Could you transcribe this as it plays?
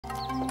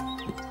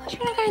What do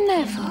you want to go in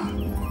there for?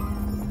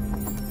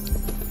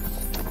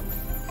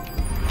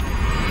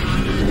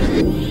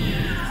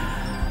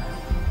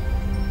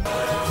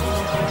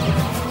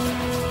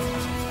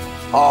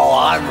 Oh,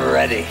 I'm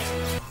ready.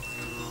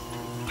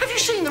 Have you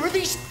seen there are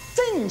these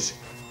things?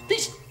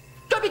 These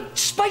big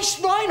space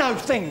rhino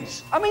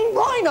things. I mean,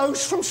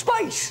 rhinos from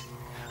space.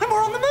 And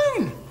we're on the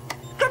moon.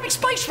 Great big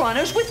space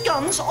rhinos with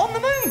guns on the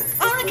moon.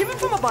 I only give them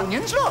for my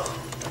bunions, look.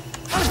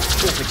 All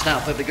fixed now,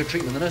 perfectly good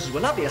treatment. The nurses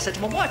were lovely. I said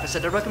to my wife, I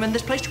said I'd recommend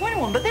this place to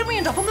anyone, but then we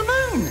end up on the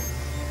moon.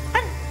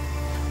 And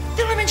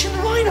did I mention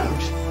the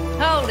rhinos?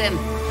 Hold him.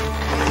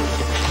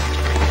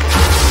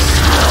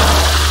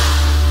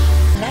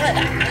 Like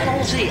that,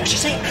 allons-y. I should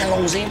say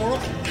allons-y more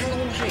often.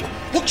 Allons-y.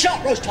 Look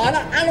sharp, Rose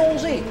Tyler,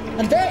 allons-y.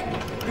 And then,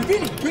 it'd be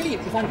really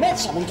brilliant if I met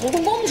someone called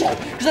Alonzo,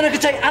 because then I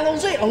could say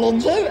allons-y,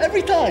 Alonzo,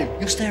 every time.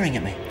 You're staring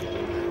at me.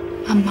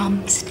 My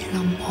mum's still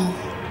on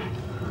Mars.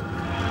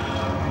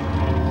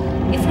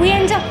 If we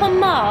end up on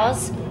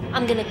Mars,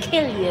 I'm gonna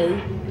kill you.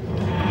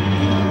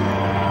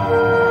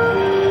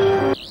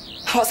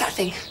 What's that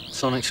thing?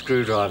 Sonic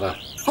screwdriver.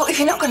 What if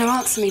you're not going to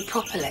answer me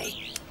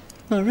properly?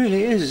 No, it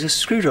really is. It's a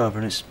screwdriver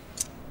and it's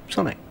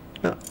Sonic.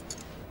 Look.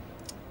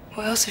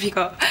 What else have you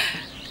got?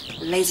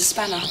 A laser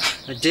spanner.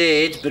 I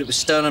did, but it was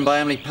stolen by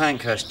Emily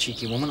Pankhurst,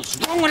 cheeky woman. What's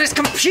wrong with this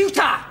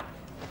computer?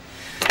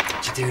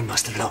 Jadoon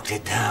must have locked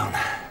it down.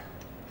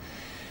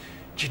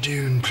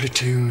 Jadoon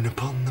platoon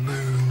upon the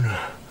moon.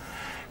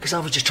 Because I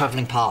was just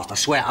travelling past, I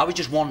swear. I was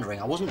just wandering.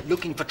 I wasn't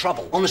looking for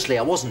trouble. Honestly,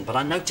 I wasn't. But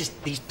I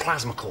noticed these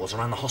plasma cores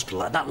around the hospital.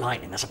 Like that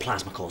lightning, that's a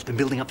plasma core. It's been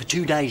building up for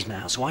 2 days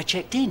now. So I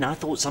checked in. I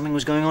thought something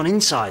was going on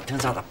inside.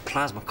 Turns out the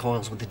plasma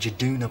coils with the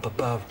Jadoon up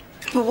above.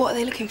 But what are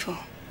they looking for?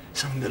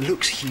 Something that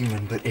looks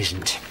human but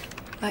isn't.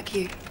 Like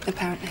you,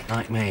 apparently.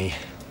 Like me.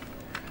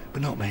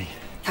 But not me.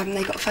 Haven't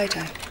they got a photo?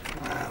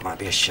 It might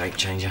be a shape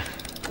changer.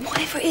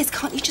 Whatever it is,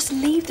 can't you just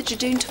leave the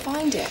Jadoon to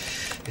find it?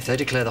 If they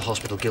declare the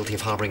hospital guilty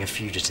of harbouring a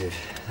fugitive,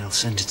 they'll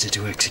sentence it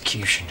to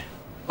execution.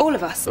 All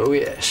of us? Oh,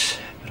 yes.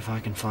 But if I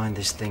can find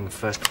this thing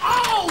first...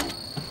 Oh!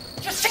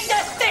 You see,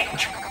 they're thick!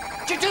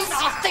 Jadoon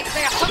are thick.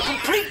 They are so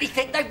completely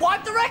thick, they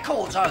wiped the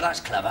records. Oh, that's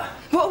clever.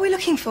 What are we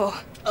looking for?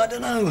 I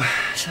don't know.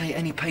 Say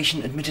any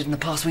patient admitted in the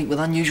past week with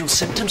unusual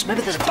symptoms.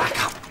 Maybe there's a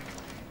backup.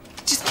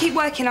 Just keep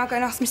working. I'll go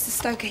and ask Mr.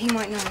 Stoker. He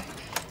might know.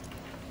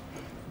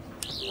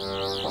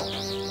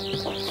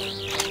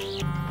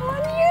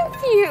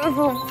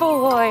 Beautiful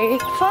boy.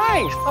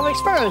 Thanks. I'm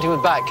experimenting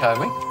with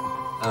backcombing.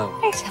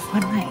 Thanks,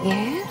 everyone like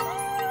you.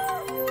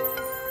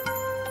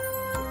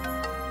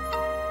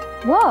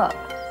 What?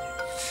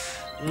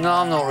 No,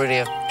 I'm not really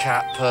a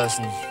cat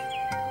person.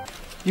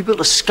 You built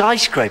a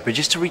skyscraper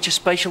just to reach a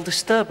spatial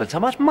disturbance. How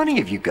much money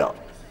have you got?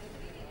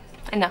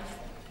 Enough.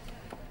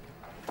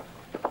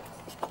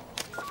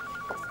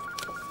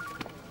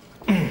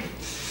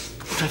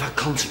 If I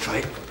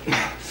concentrate,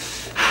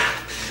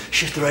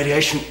 shift the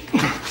radiation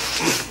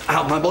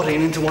out of my body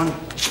and into one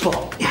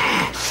spot.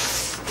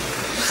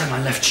 So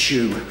my left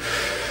shoe.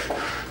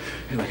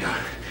 Here we go.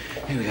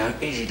 Here we go.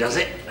 Easy does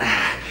it.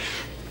 Out.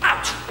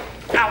 Out.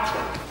 Out.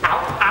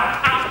 Out.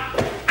 Out.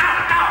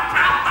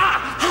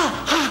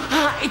 Out.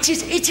 Out.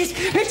 Itches. Itches.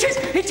 Itches.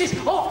 Itches.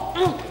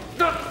 Oh.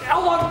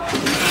 Hold on.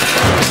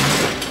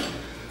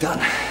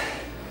 Done.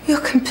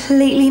 You're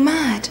completely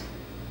mad.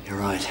 You're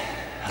right.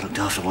 I looked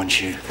after one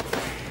shoe.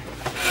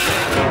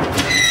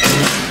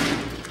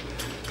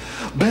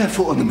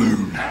 Barefoot on the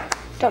moon.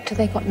 Doctor,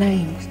 they got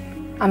names.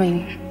 I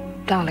mean,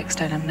 Daleks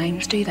don't have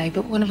names, do they?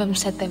 But one of them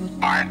said they were...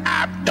 I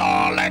am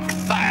Dalek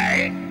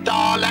Thay,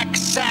 Dalek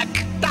Sec,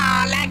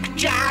 Dalek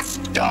Jas,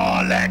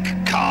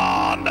 Dalek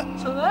Khan.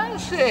 So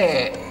that's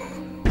it.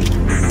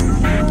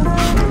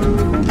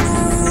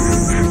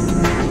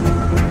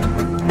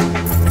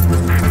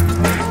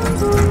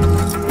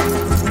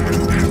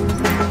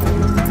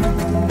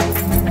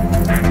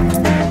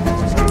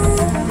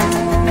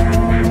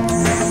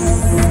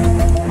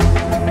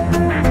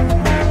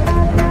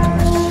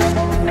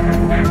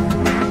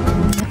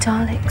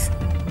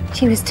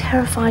 She was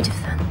terrified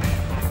of them.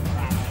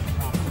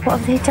 What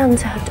have they done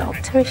to her,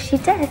 Doctor? Is she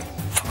dead?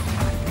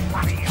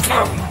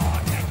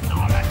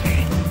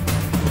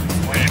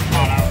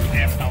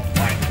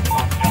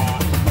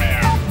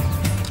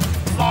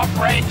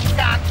 Long-range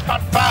scans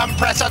confirm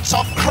presence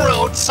of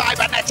crude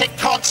cybernetic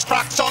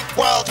constructs on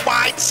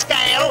worldwide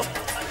scale.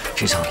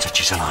 She's answered.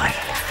 She's alive.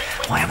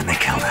 Why haven't they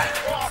killed her?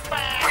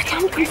 I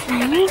don't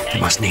complain. They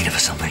must need her for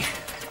something.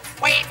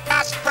 We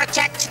must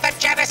protect the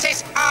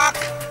Genesis Ark.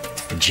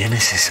 The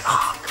Genesis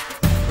Ark.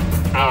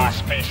 Our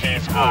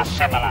species are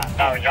similar,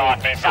 though your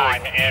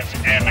design is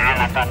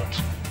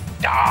inelegant.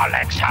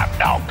 Daleks have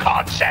no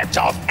concept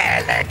of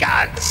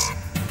elegance.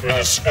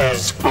 This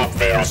is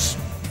obvious,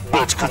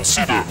 but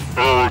consider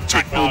our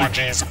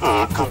technologies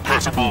are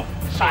compatible.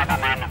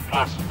 Cybermen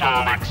plus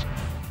Daleks.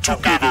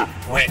 Together,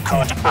 we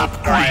could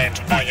upgrade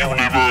the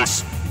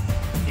universe.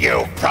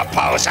 You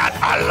propose an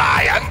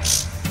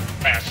alliance?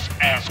 This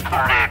is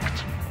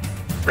correct.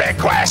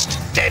 Request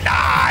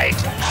denied.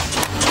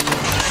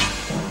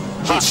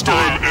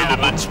 Hostile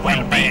elements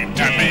will be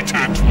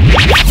deleted.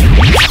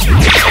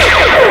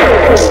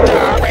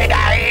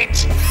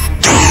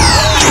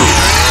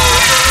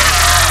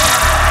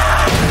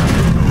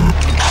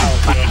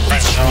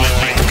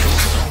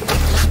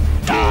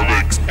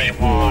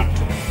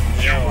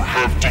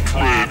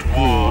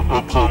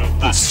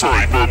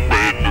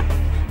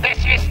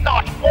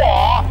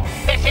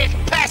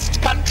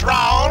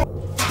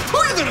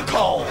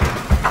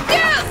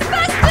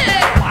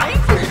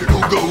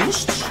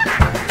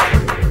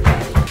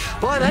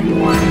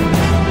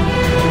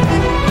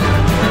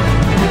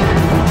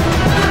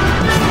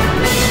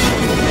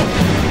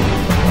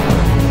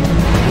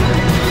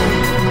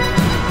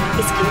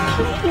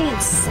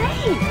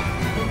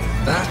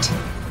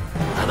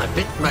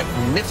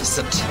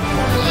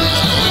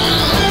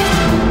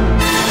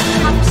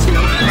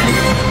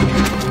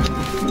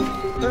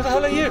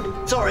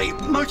 Sorry,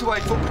 motorway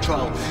foot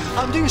patrol.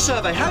 I'm doing a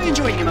survey. How are you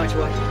enjoying your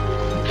motorway?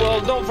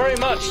 Well, not very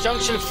much.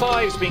 Junction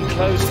 5's been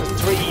closed for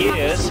 3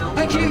 years.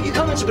 Thank you. Your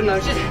comments have been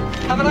noted.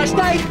 Have a nice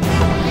day.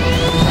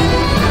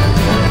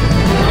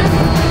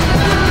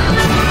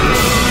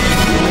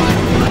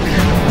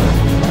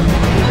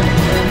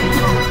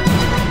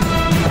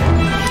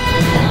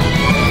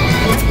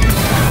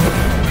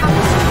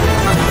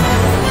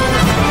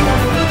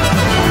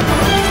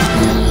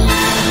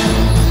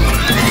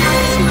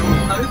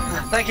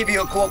 Thank you for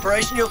your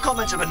cooperation. Your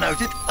comments have been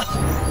noted. Do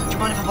you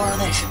mind if I borrow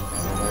this?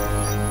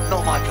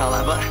 Not my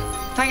colour, but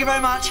thank you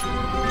very much.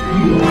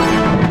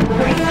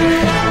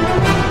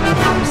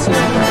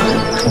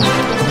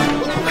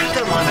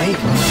 Don't mind me.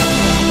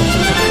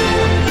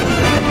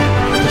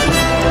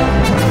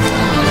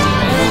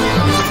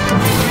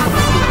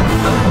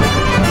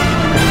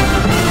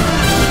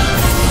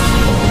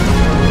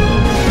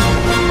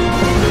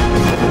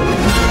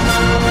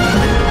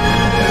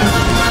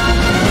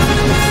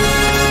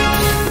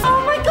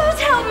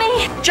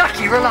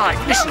 Jackie, relax.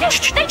 Listen.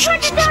 They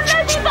tried to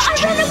download me, but I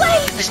ran away.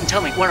 Listen,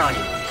 tell me, where are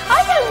you?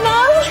 I don't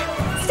know.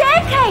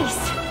 Staircase.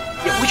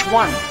 Yeah, which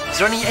one? Is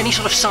there any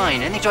sort of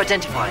sign, anything to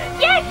identify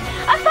it? Yes,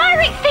 a fire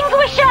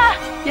extinguisher.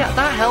 Yeah,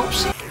 that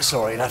helps.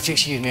 Sorry, you'll have to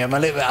excuse me. I'm a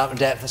little bit out of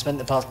depth. I spent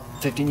the past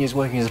 15 years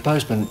working as a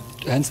postman,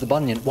 hence the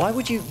bunion. Why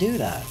would you do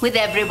that? With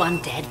everyone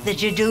dead, the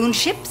Jadoon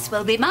ships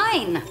will be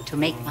mine to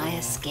make my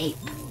escape.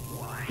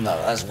 No,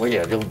 that's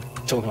weird. You're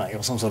talking like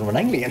you're some sort of an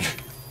alien.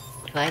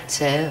 Quite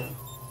so.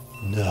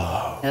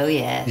 No. Oh,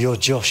 yes. You're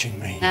joshing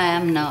me. I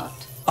am not.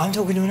 I'm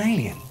talking to an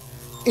alien.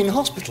 In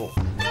hospital.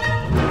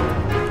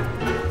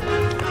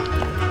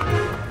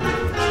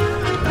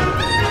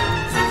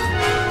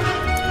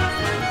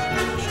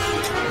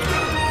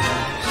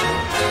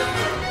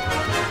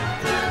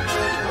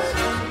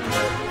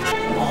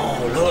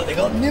 Oh, look, they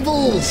got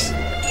nibbles.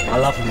 I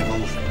love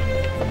nibbles.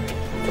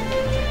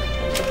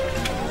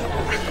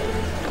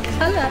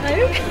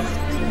 Hello.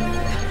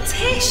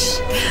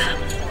 Tish.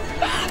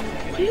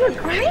 You look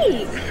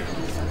great.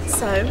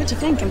 So, what do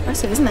you think?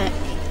 Impressive, isn't it?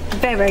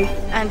 Very.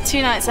 And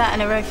 2 nights out in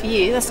a row for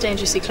you, that's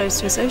dangerously close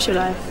to a social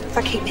life. If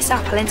I keep this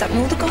up, I'll end up in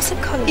all the gossip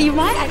columns. You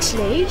might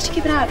actually. You should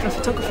keep an eye out for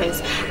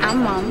photographers. And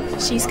Mum,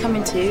 she's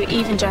coming too,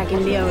 even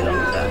dragging Leo along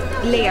with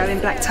her. Leo in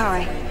black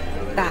tie.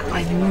 That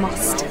I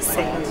must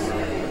see.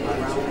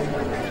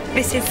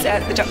 This is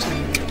the doctor.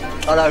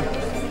 Hello.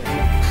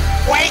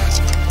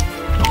 Wait!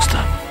 Lost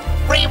her.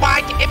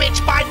 Rewind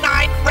image by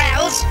 9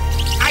 rels.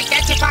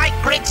 Identify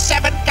grid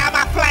 7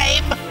 gamma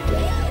flame.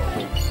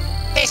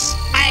 This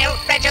ale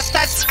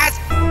registers as...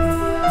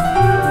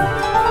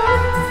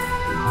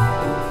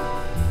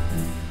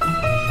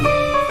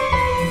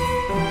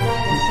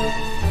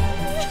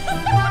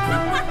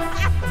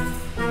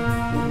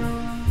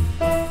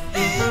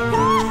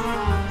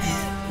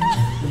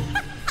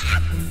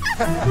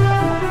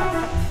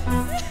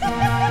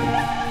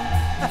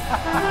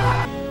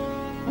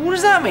 What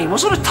does that mean? What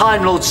sort of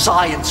Time Lord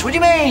science? What do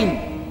you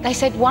mean? They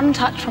said one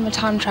touch from a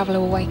time traveller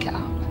will wake it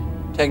up.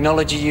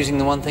 Technology using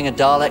the one thing a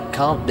Dalek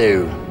can't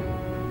do.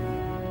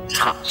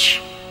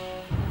 Touch.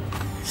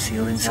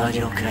 Sealed inside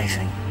your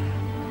casing.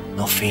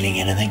 Not feeling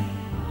anything.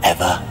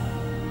 Ever.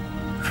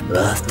 From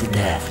birth to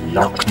death,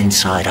 locked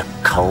inside a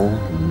cold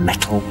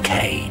metal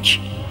cage.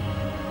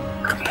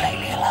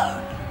 Completely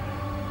alone.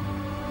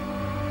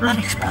 That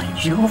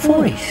explains your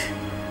voice.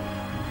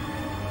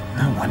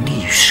 No wonder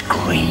you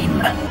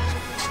scream.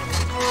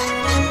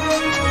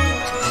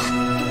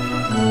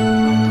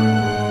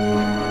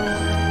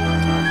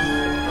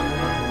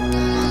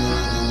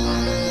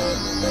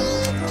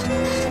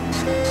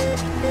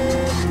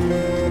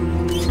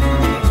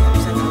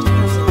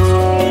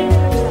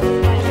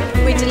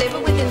 We deliver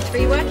within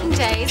 3 working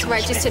days,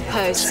 registered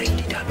post.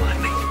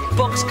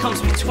 Box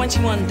comes with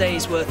 21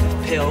 days worth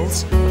of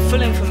pills, a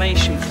full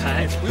information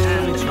pack,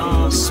 and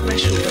our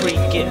special free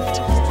gift,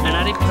 an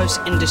Adipose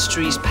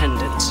Industries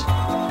pendant.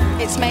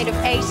 It's made of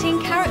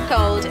 18-karat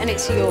gold and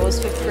it's yours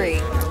for free.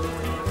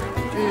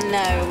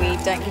 No, we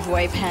don't give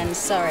away pens,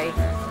 sorry.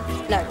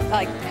 No,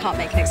 I can't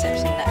make an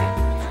exception, no.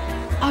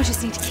 I'll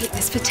just need to keep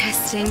this for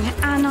testing,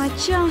 and I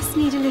just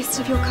need a list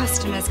of your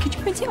customers. Could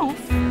you print it off?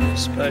 I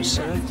suppose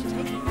so.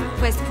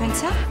 Where's the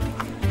printer?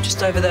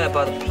 Just over there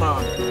by the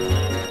plant.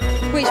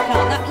 Which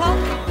plant? That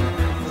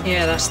plant?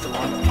 Yeah, that's the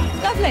one.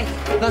 Lovely.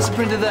 That's the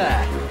printer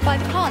there. By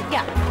the plant,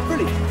 yeah.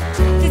 Brilliant.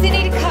 Does it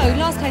need a code?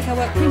 Last place I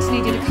worked, printer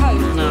needed a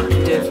code. No, I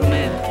can do it from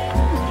here.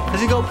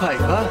 Has it got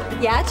paper?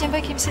 Yeah,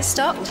 Jimbo keeps it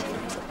stocked.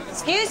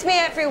 Excuse me,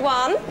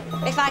 everyone,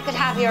 if I could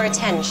have your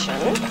attention.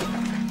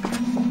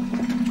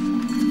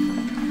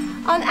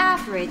 On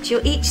average,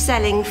 you're each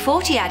selling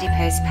 40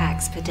 adipose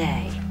packs per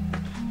day.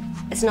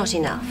 It's not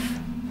enough.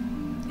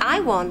 I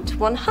want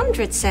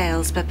 100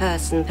 sales per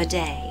person per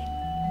day.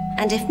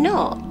 And if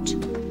not,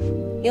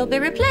 you'll be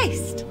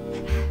replaced.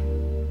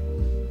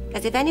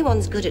 As if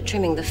anyone's good at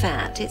trimming the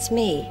fat, it's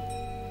me.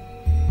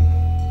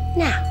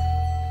 Now,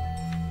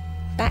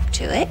 back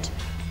to it.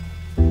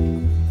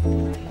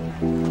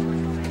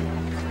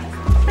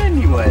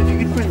 Anyway. anyway. If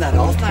you could print that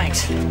off,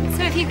 thanks.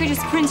 So if you could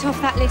just print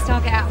off that list,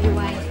 I'll get out of your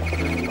way.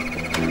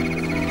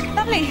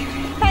 Lovely.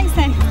 Thanks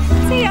then.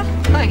 See ya.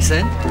 Thanks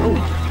then. Oh,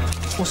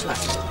 what's that?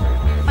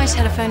 My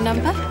telephone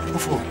number.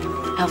 What for?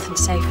 Health and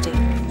safety.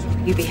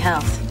 You be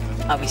health,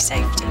 I'll be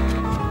safety.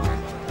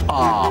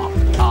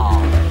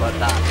 But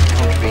that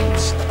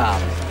contravenes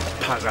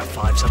paragraph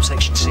 5,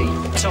 subsection C.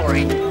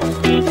 Sorry.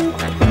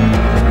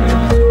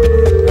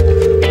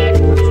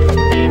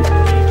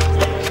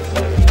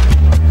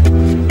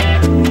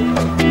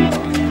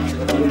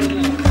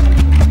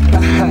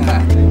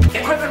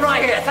 Equipment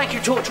right here. Thank you,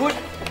 Torchwood.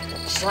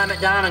 Slam it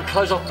down and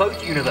close off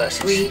both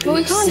universes. But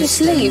we can't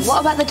just leave.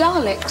 What about the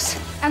Daleks?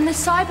 And the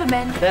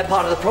Cybermen? They're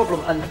part of the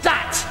problem, and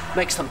that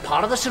makes them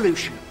part of the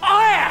solution. Oh,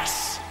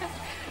 yes!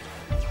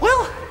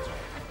 Well,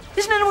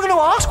 isn't anyone going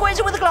to ask? What is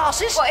it with the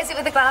glasses? What is it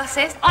with the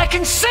glasses? I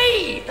can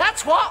see!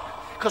 That's what!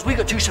 Because we've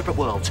got 2 separate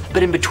worlds.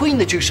 But in between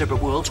the 2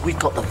 separate worlds, we've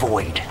got the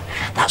Void.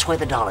 That's where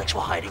the Daleks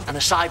were hiding. And the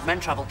Cybermen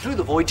travelled through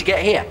the Void to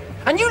get here.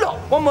 And you lot,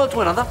 one world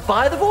to another,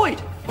 via the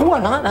Void. Oh, I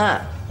like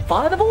that.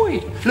 Via the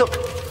Void. Look.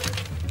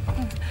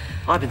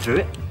 I've been through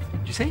it.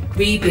 Did you see?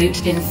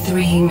 Reboot in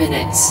 3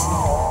 minutes.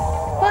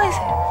 What is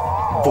it?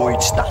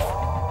 Void stuff.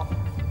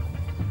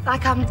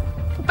 Like,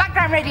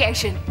 background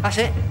radiation. That's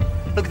it.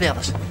 Look at the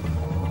others.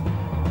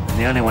 And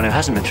the only one who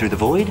hasn't been through the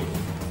Void,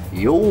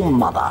 your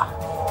mother.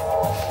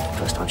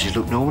 First time she's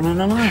looked normal in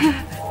her life.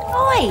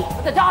 Oi!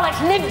 The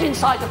Daleks lived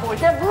inside the Void.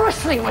 They're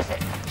bristling with it.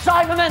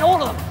 Cybermen,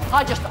 all of them.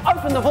 I just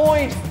open the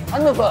Void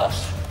and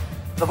reverse.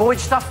 The Void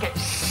stuff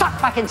gets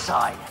sucked back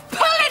inside.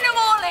 Pulling them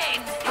all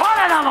in!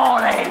 Pulling them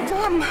all in!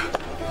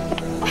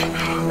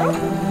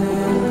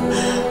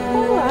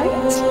 All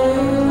right.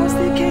 What's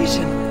the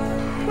occasion?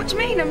 What do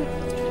you mean? I'm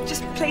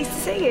just pleased to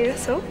see you,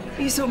 that's all.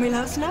 You saw me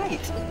last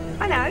night.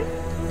 I know.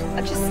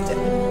 I just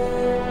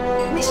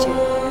missed you.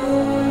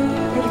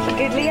 You looking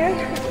good, Leo?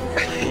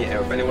 Yeah,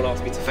 if anyone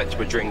asks me to fetch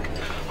him a drink,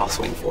 I'll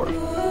swing for him.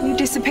 You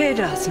disappeared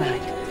last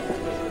night.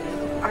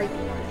 I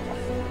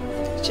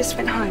just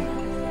went home.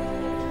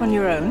 On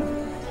your own?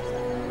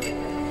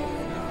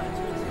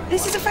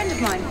 This is a friend of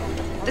mine,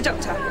 the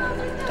doctor.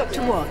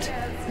 Doctor what?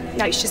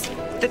 No, it's just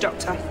the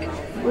doctor.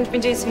 We've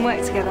been doing some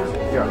work together.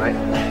 You're all right,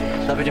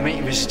 mate. Lovely to meet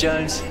you, Mrs.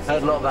 Jones.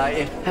 Heard a lot about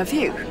you. Have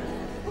you?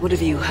 What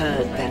have you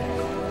heard, then?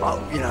 Well,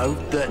 you know,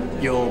 that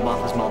you're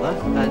Martha's mother,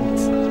 and...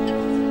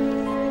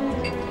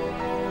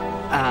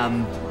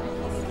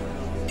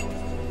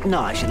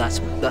 No, actually,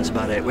 that's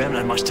about it. We haven't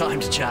had much time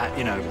to chat,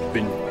 you know,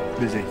 been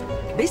busy.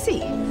 Busy?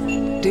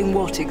 Doing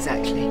what,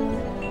 exactly?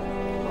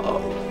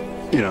 Oh,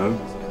 you know,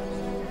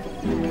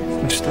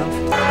 stuff.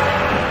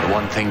 The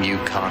one thing you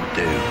can't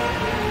do,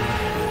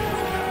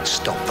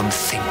 stop them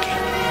thinking.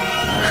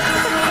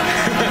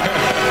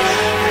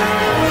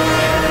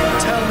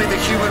 Tell me the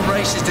human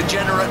race is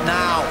degenerate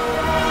now,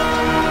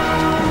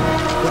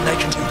 when they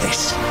can do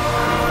this.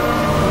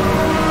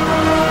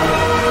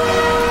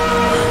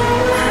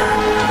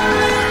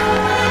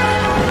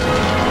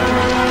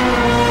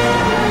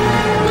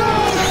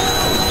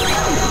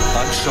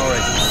 I'm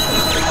sorry.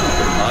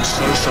 I'm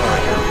so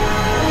sorry.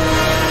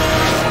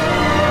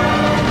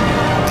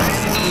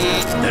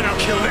 Then I'll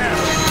kill them.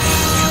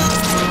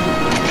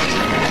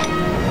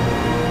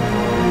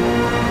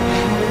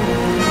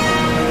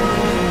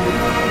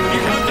 You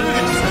can't do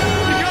this.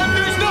 You can't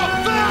do this. Not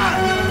that.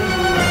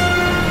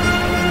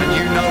 And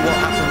you know what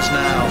happens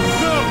now.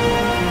 No.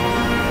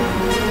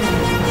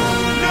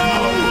 No.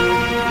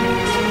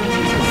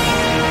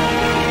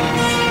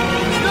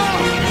 No.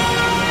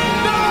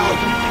 No.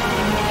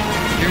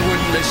 You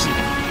wouldn't listen.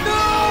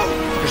 No.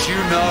 Because you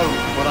know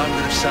what I'm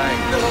going to say.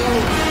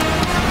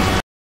 No.